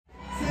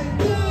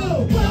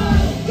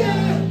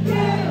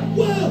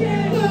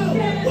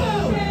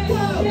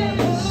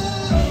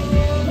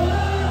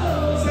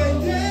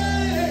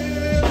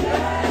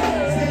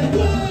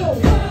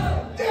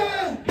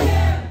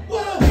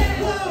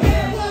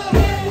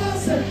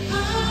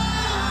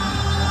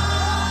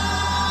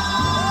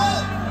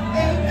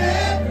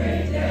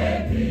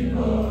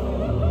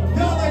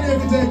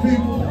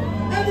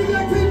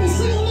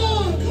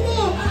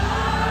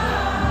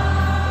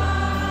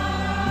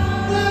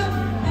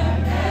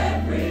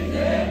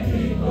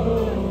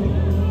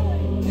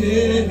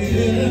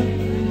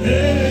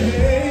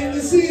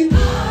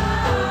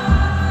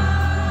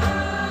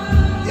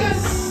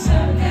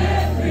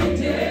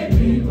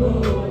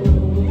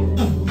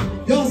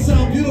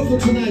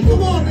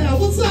now.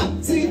 What's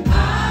up? See,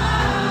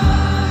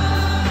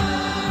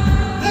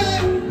 hey.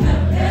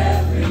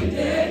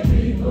 Everyday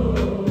people.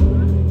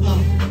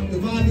 The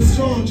vibe is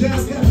strong.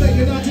 Jazz Cafe,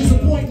 you're not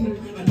disappointing.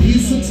 I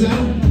need some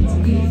time.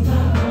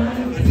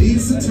 I need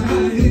some time.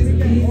 I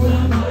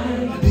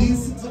need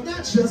some time.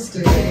 Not just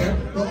the hair,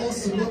 but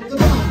also of the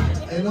mind.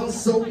 And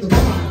also the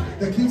mind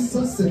that keeps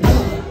us in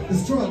love. The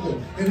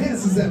struggle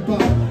enhances that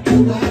bond.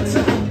 Do my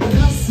time. And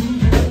I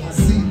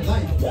see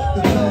life.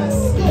 The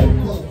past go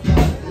up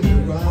high. In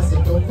the rise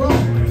of the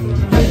rock.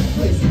 Great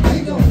place, they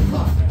gon'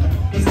 rock.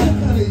 I'm still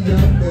kinda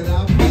young, but I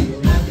feel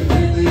like a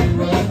really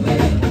rough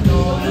lady.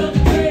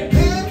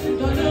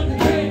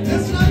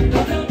 That's right.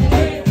 That's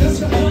right. That's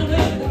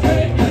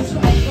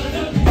right.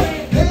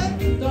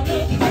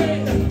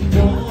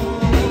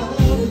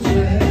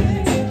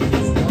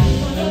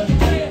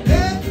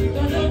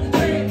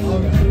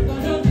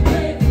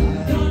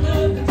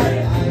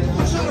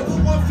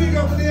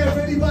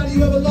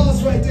 You ever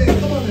lost right there?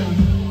 Come on now.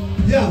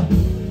 Yeah.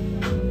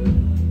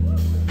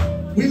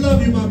 We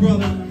love you, my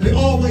brother. They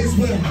always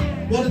will.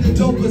 One of the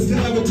dopest to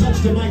ever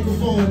touch the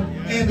microphone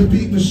and the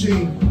beat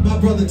machine. My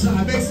brother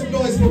Ty. Make some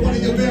noise for one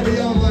of your very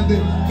own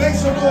London. Make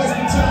some noise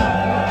for Ty.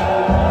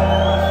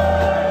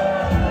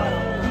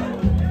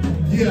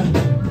 Yeah.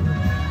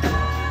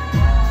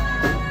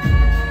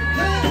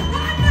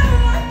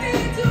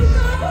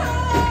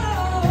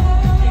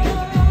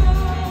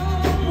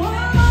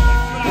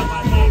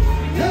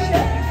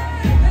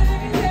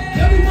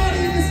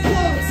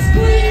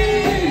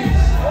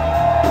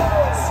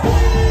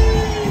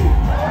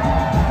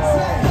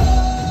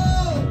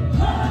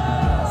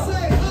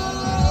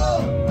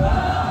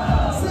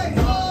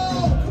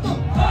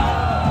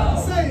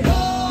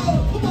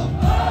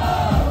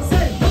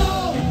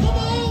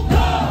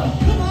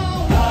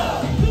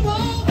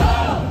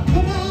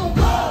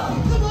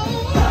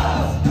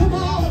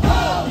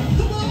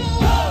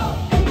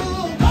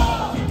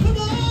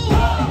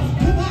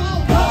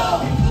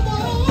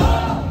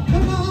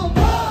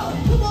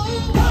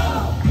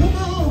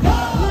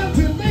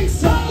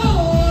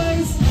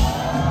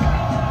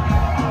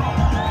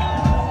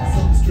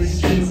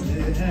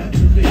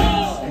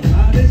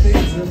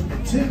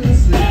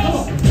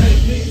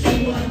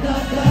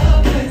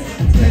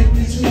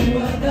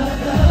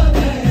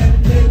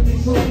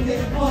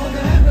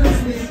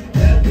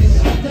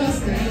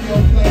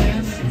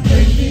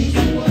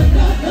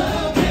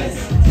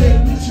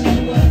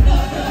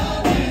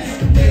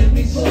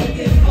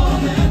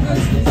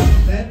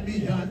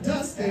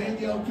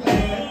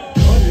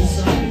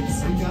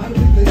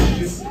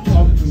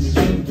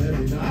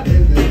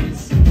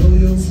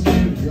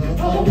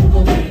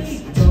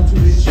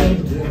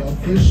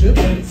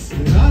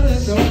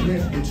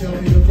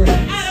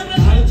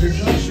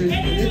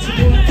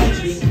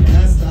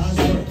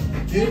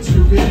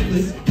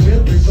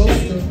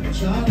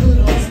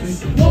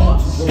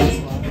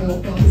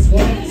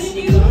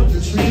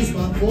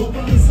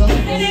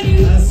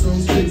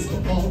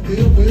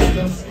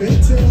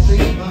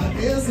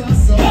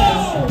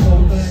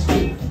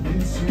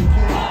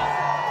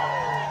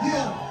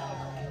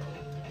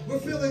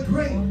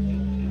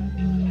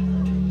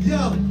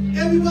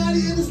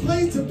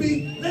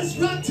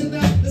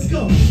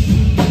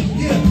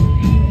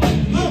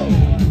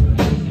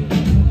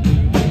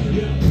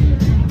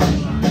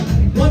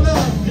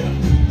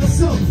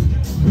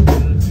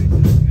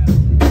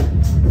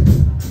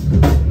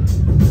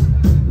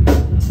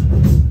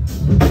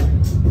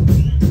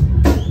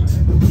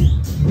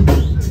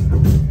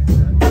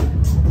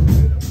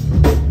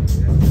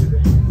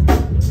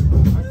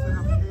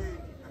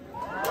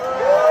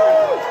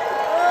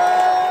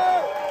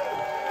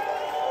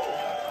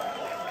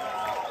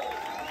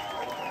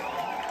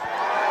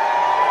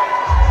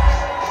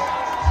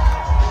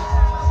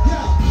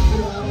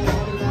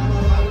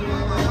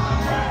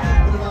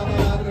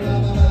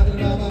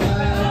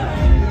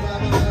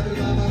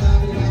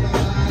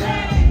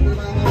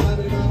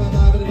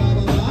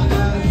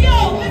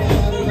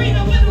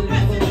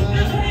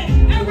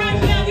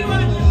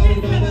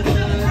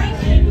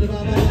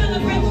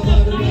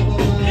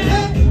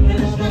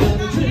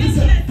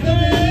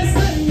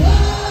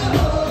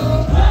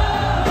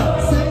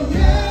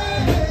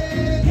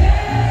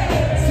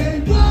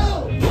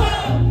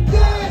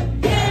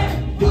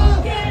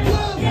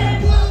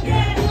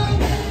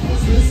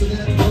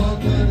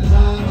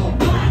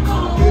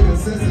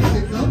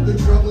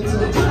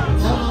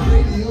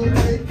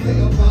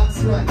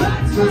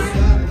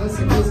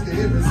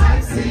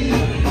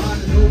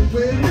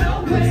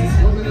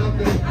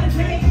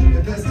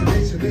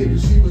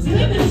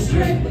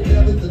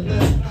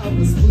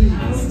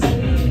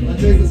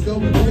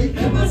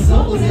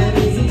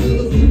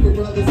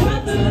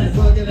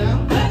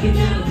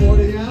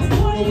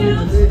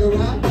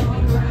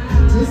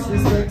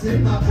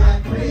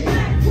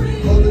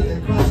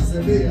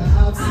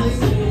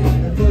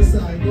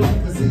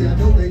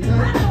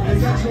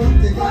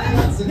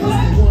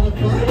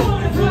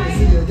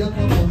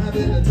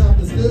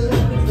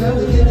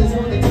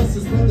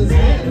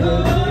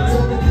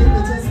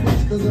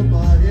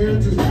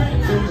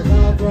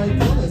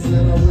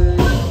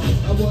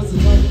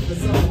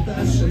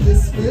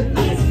 outfit.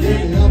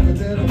 In the outfit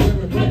that I'm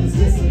wearing, brothers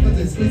listen, but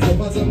they squeeze up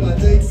on my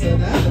dates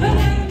and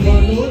that.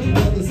 Lord, Lord,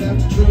 brothers have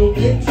to drill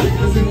me.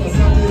 Cause it was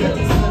something at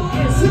the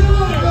time. Sing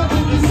along, y'all,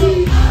 you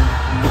see.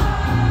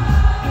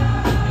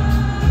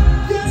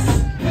 Yes,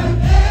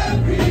 and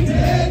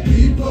everyday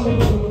people.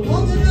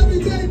 All the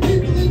everyday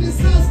people in this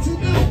house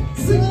tonight.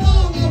 Sing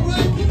along,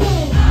 alright, come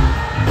on.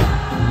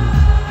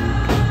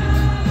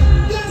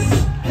 Yes,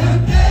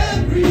 and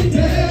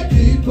everyday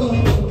people.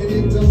 And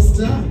it don't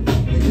stop.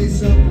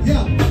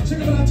 Yeah, check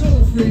it out, I told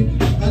her free.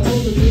 I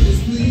told the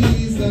niggas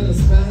please let us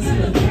pass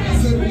her. I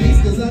said please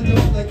cause I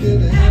don't like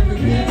it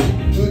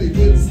Africans. But he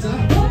wouldn't stop,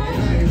 and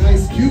I ain't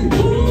Ice Cube.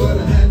 But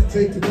I had to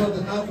take the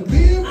brother out for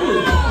being rude.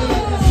 And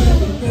like I said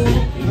before,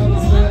 I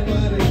was mad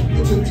about it.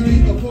 It took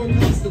 3 or 4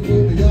 months to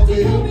pull me up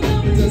with him.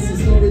 But that's the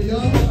story,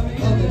 y'all, of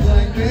a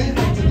black man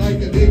acting like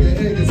a nigga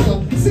and his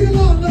stuff. Sing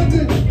along,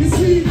 London, you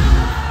see?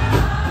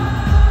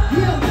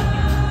 Yeah,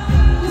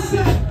 what's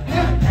that?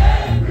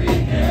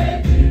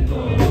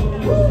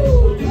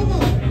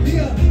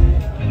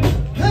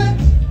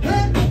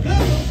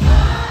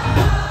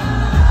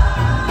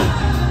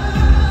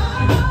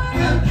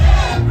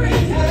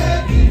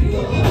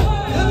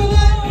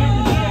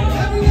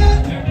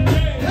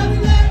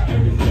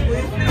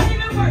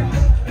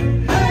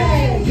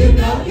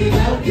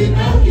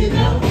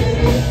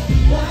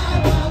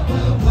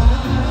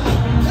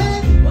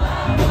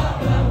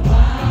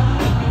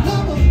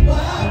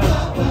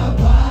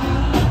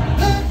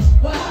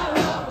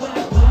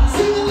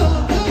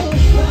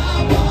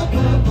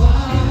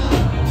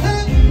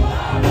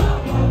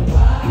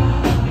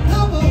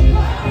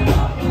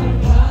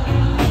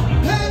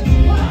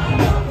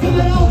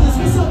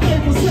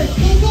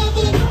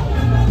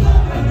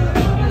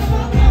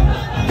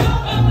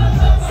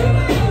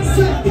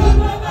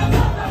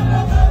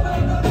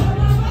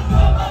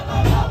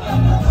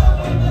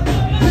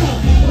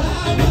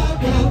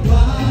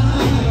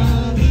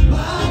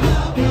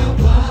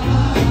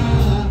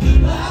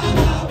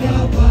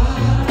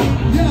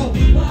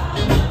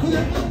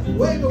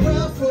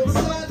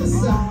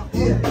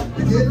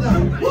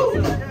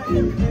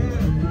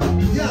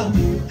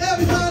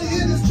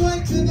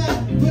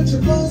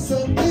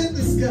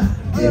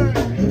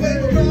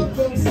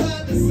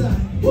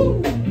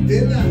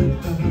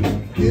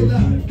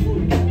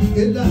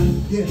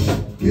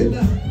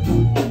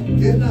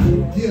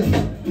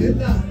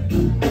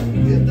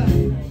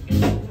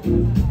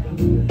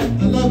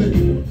 I love it.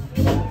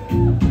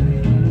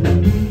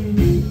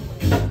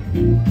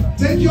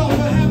 Thank y'all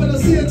for having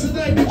us here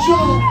tonight with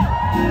y'all.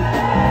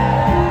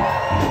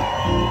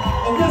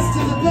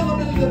 Arrested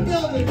Development in the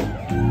building.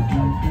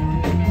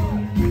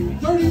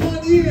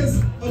 31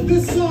 years of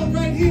this song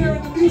right here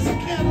in the music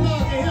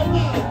catalog of hip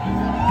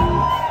hop.